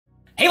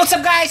Hey, what's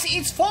up guys,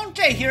 it's Fonte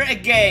here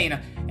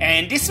again,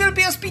 and this will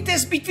be a speed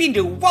test between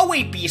the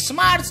Huawei P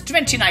Smart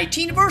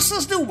 2019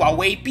 versus the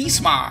Huawei P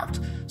Smart.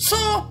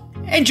 So,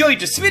 enjoy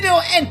this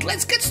video and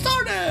let's get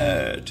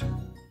started!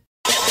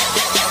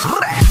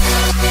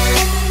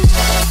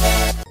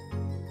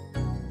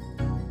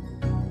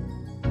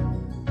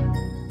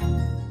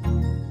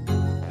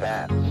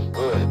 That's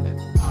good.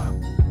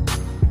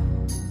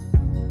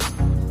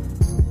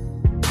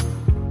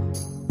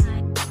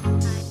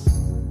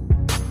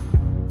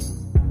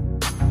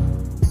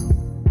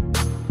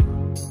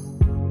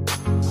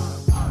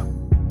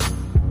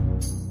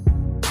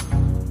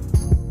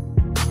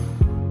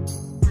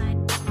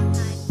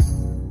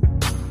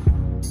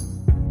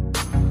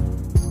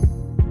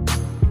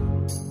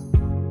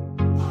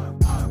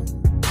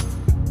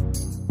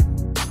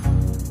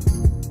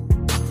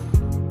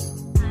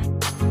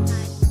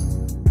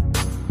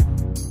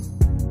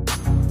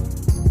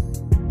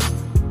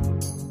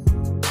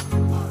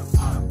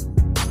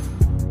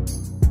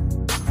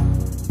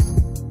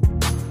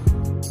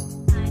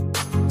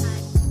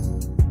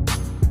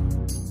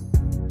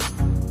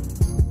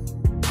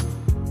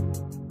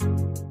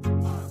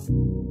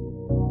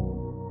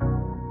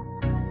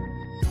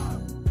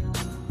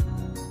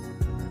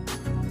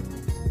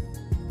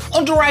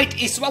 On the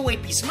right is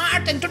Huawei P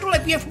Smart, and to the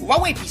left we have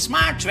Huawei P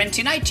Smart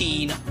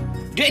 2019.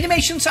 The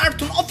animations are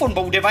turned off on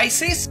both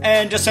devices,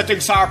 and the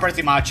settings are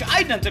pretty much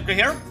identical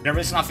here. There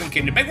is nothing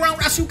in the background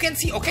as you can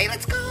see. Okay,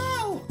 let's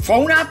go!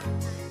 Phone up,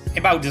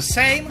 about the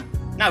same.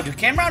 Now the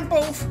camera on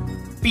both.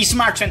 P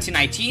Smart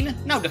 2019,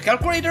 now the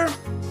calculator.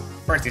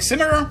 Pretty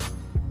similar.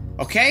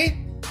 Okay.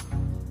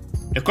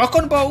 The clock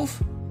on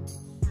both.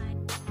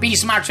 P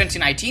Smart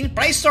 2019,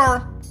 Play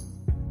Store.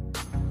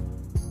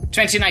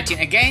 2019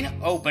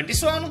 again, open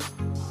this one.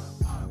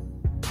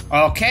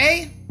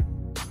 Okay.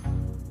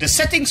 The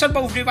settings on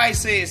both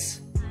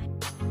devices.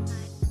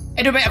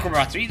 Adobe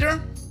Acrobat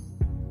Reader.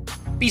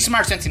 P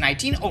Smart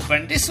 2019,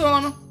 open this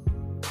one.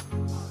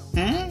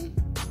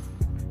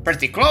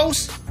 Pretty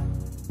close.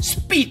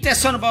 Speed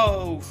test on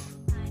both.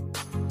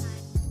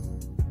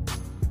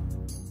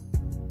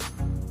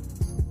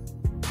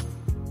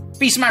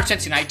 P Smart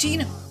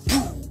 2019.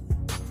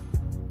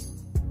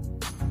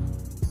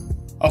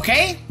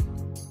 Okay.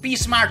 P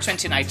Smart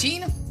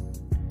 2019.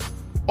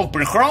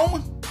 Open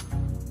Chrome.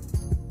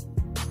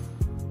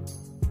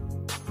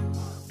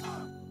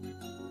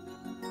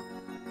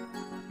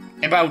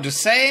 About the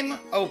same,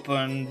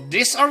 open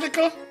this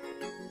article.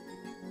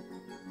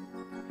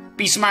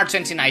 P Smart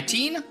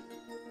 2019.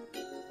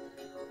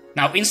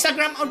 Now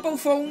Instagram on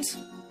both phones.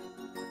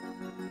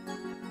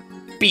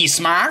 P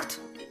Smart.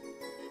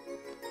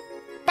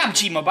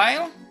 PUBG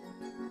Mobile.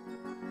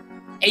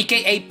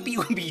 aka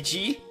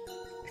PUBG.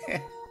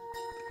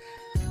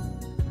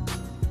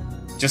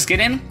 Just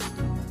kidding.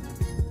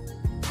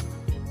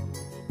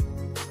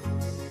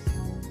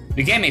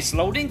 The game is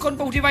loading on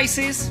both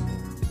devices.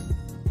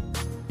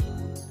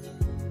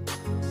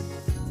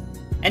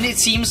 And it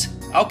seems,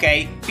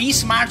 okay, P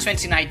Smart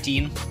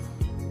 2019.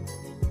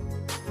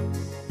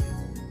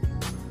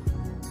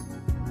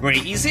 Very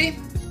easy.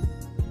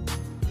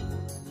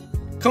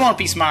 Come on,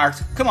 P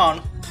Smart, come on.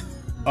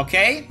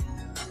 Okay.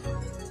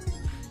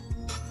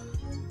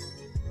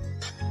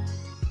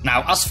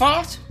 Now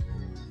Asphalt.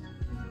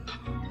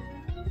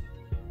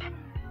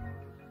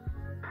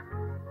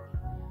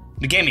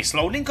 The game is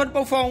loading on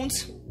both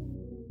phones.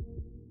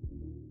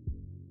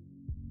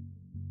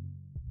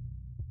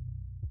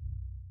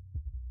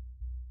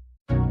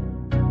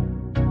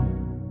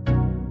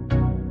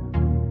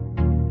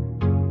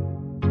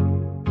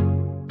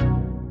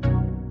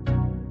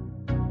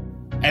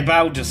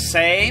 About the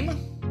same.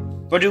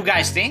 What do you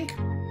guys think?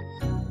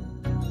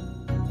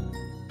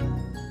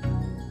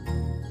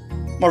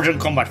 Mortal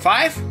Kombat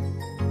 5.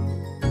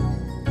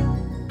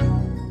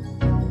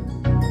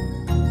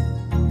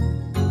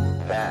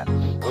 That's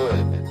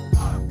good.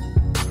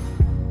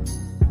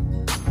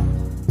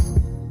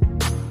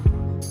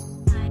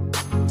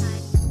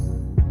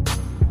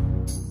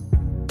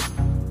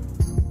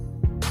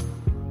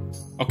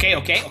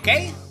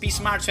 Okay. P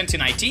Smart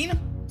 2019.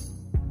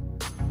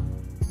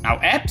 Now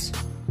apps.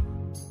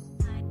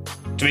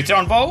 Twitter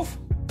on both.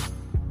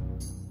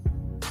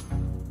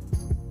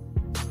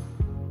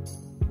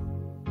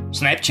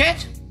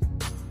 Snapchat.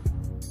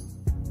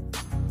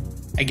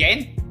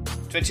 Again,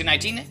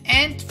 2019,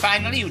 and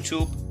finally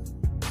YouTube.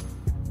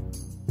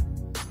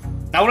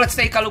 Now let's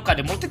take a look at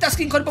the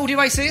multitasking on both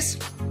devices.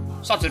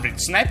 Started with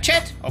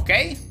Snapchat,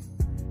 okay.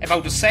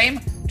 About the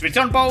same,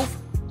 Twitter on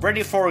both,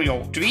 ready for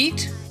your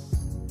tweet.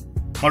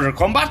 Mortal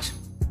Kombat.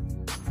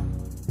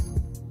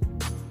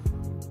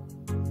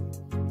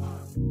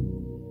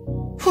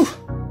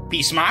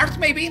 P Smart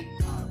maybe.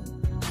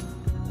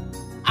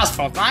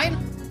 Asphalt 9.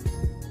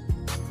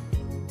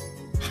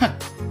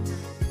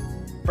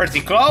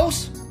 Pretty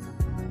close.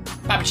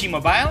 PUBG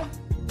Mobile.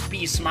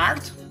 P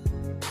Smart.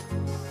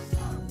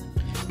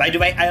 By the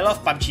way, I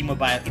love PUBG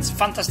Mobile. It's a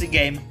fantastic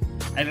game.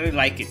 I really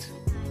like it.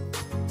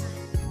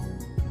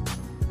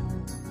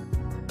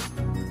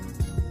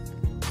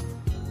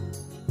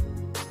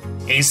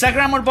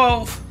 Instagram on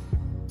both.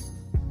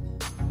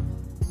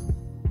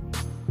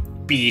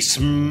 Be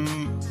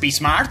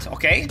smart,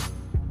 okay.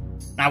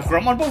 Now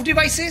Chrome on both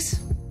devices.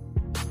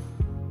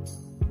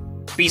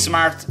 Be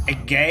smart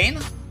again.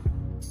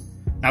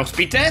 Now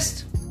speed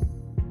test.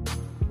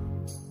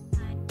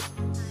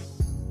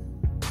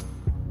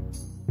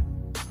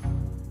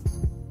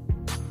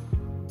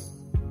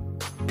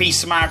 Be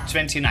Smart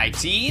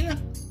 2019.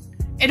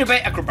 Adobe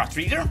Acrobat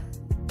Reader.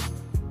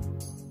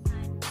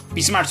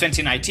 Be Smart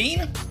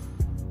 2019.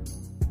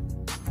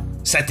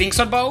 Settings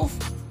on both.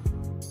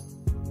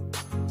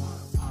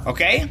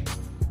 Okay.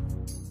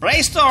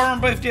 Play Store on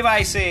both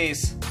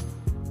devices.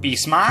 Be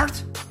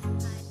Smart.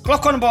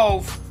 Clock on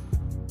both.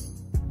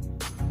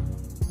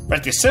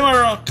 Pretty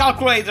similar.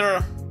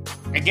 Calculator.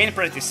 Again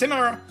pretty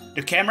similar.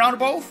 The camera on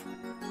both.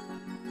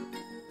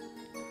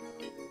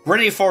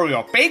 Ready for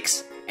your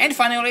pics. And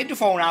finally the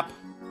phone app.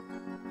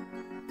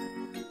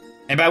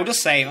 About the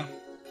same.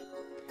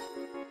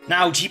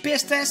 Now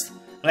GPS test.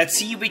 Let's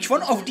see which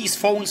one of these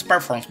phones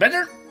performs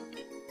better.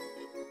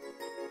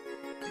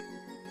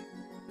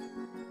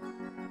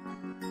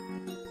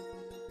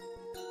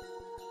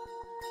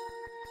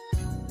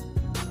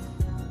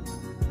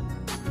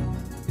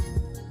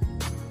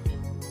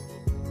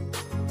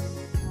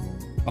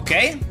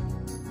 Okay.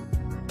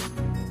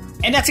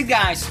 And that's it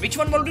guys, which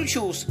one will you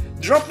choose?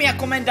 Drop me a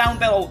comment down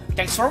below.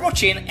 Thanks for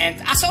watching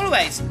and as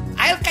always,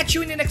 I'll catch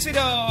you in the next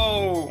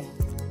video.